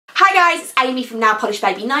Hi guys, it's Amy from Now Polish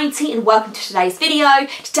Baby 90 and welcome to today's video.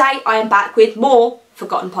 Today I am back with more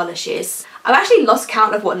forgotten polishes. I've actually lost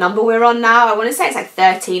count of what number we're on now. I want to say it's like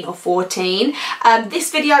 13 or 14.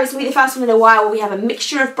 This video is going to be the first one in a while where we have a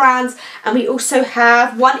mixture of brands, and we also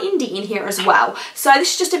have one indie in here as well. So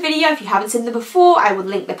this is just a video. If you haven't seen them before, I will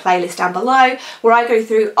link the playlist down below where I go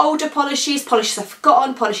through older polishes, polishes I've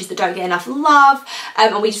forgotten, polishes that don't get enough love,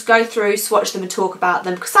 and we just go through, swatch them and talk about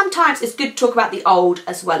them, because sometimes it's good to talk about the old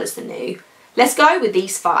as well as the new. Let's go with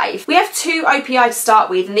these 5. We have 2 OPI to start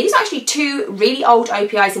with, and these are actually 2 really old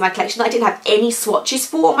OPIs in my collection that I didn't have any swatches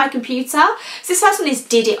for on my computer. So this first one is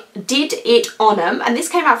Did It On 'Em, and this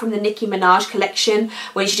came out from the Nicki Minaj collection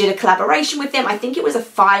when she did a collaboration with them. I think it was a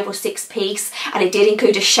 5 or 6 piece, and it did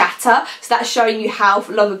include a shatter, so that's showing you how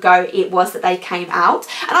long ago it was that they came out.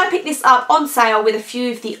 And I picked this up on sale with a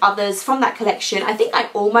few of the others from that collection. I think I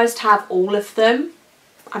almost have all of them.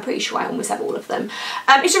 I'm pretty sure I almost have all of them.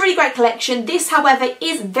 It's a really great collection. This, however,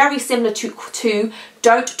 is very similar to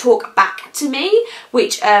Don't Talk Back to Me,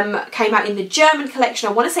 which came out in the German collection.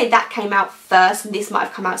 I want to say that came out first and this might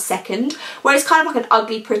have come out second, where it's kind of like an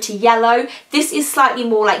ugly pretty yellow. This is slightly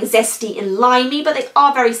more like zesty and limey, but they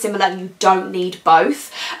are very similar and you don't need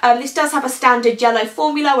both. This does have a standard yellow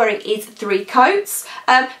formula where it is 3 coats.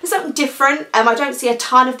 There's something different. I don't see a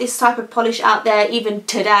ton of this type of polish out there even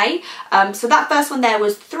today. So that first one there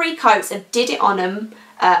was 3 coats of Did It On 'Em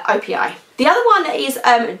OPI. The other one is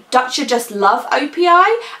Dutcha Just Love OPI,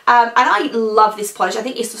 and I love this polish. I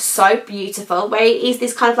think it's so beautiful, where it is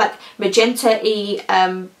this kind of like magenta-y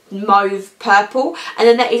mauve purple, and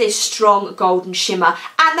then there is a strong golden shimmer,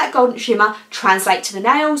 and that golden shimmer translates to the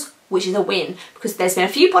nails, which is a win, because there's been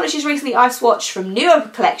a few polishes recently I've swatched from newer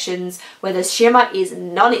collections where the shimmer is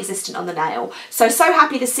non-existent on the nail. So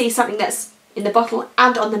happy to see something that's in the bottle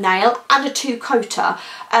and on the nail, and a 2-coater.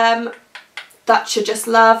 Dutcha Just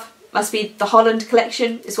Love must be the Holland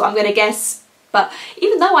collection is what I'm going to guess, but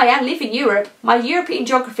even though I live in Europe, my European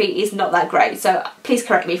geography is not that great, so please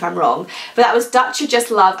correct me if I'm wrong. But that was Dutcha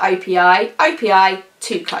Just Love OPI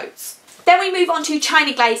 2 coats. Then we move on to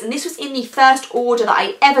China Glaze, and this was in the first order that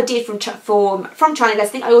I ever did from China Glaze. I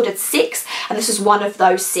think I ordered 6, and this was one of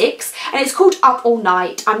those 6, and it's called Up All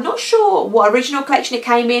Night. I'm not sure what original collection it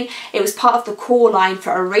came in. It was part of the core line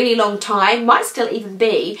for a really long time, might still even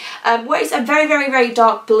be, where it's a very, very, very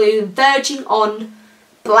dark blue, verging on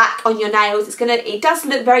black on your nails. It does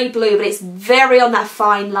look very blue, but it's very on that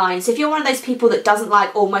fine line. So if you're one of those people that doesn't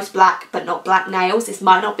like almost black but not black nails, this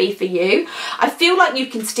might not be for you. I feel like you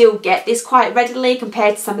can still get this quite readily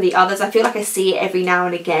compared to some of the others. I feel like I see it every now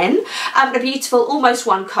and again. A beautiful almost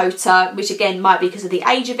 1-coater, which again might be because of the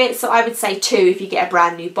age of it, so I would say 2 if you get a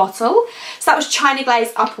brand new bottle. So that was China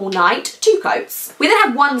Glaze Up All Night, 2 coats. We then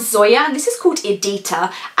have one Zoya, and this is called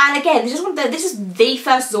Edyta, and again this is the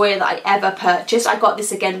first Zoya that I ever purchased. I got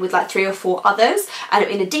this again with like 3 or 4 others, and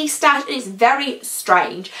in a destash, and it's very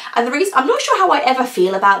strange. And the reason, I'm not sure how I ever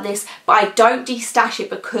feel about this, but I don't destash it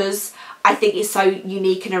because I think it's so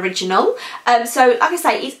unique and original. So like I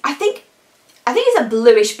say, I think it's a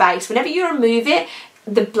bluish base. Whenever you remove it,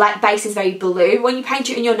 the black base is very blue. When you paint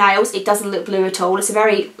it in your nails, it doesn't look blue at all. It's a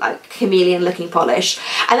very like chameleon looking polish.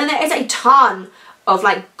 And then there is a ton of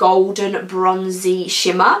like golden bronzy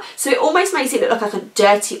shimmer, so it almost makes it look like a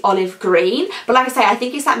dirty olive green, but like I say, I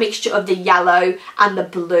think it's that mixture of the yellow and the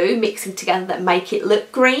blue mixing together that make it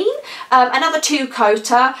look green. Another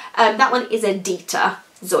 2-coater, that one is Edyta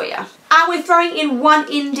Zoya. And we're throwing in one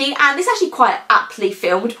indie, and this is actually quite aptly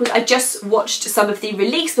filmed because I just watched some of the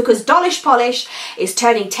release, because Dollish polish is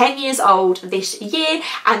turning 10 years old this year,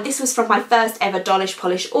 and this was from my first ever Dollish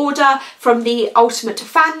polish order from the Ultimate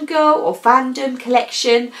Fangirl or Fandom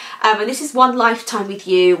collection, and this is One Lifetime With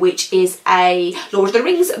You, which is a Lord of the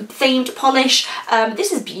Rings themed polish.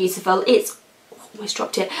 This is beautiful. It's almost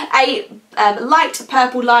dropped it. A light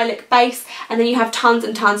purple lilac base, and then you have tons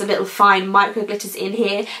and tons of little fine micro glitters in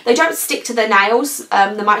here. They don't stick to the nails,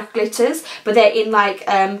 the micro glitters, but they're in like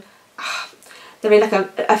they're in like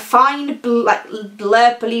a fine like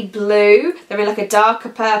blurply blue. They're in like a darker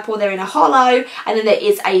purple. They're in a hollow, and then there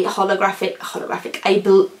is a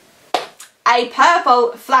a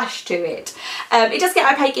purple flash to it. It does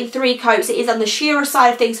get opaque in 3 coats. It is on the sheerer side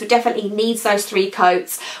of things, so it definitely needs those 3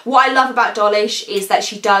 coats. What I love about Dollish is that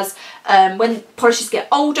she does, when polishes get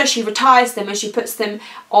older, she retires them and she puts them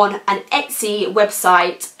on an Etsy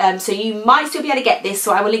website. So you might still be able to get this,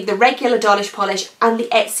 so I will link the regular Dollish polish and the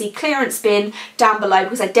Etsy clearance bin down below,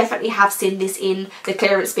 because I definitely have seen this in the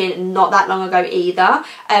clearance bin not that long ago either.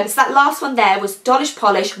 So that last one there was Dollish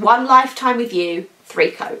polish, One Lifetime With You,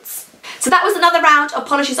 3 coats. So that was another round of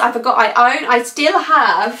polishes I forgot I own. I still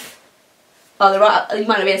have Oh, they're right up, you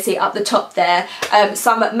might not be able to see it up the top there.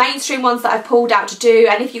 Some mainstream ones that I've pulled out to do,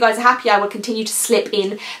 and if you guys are happy, I will continue to slip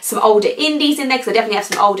in some older indies in there, because I definitely have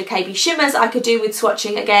some older KB shimmers I could do with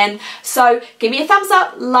swatching again. So give me a thumbs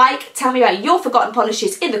up, like, tell me about your forgotten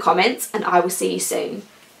polishes in the comments, and I will see you soon.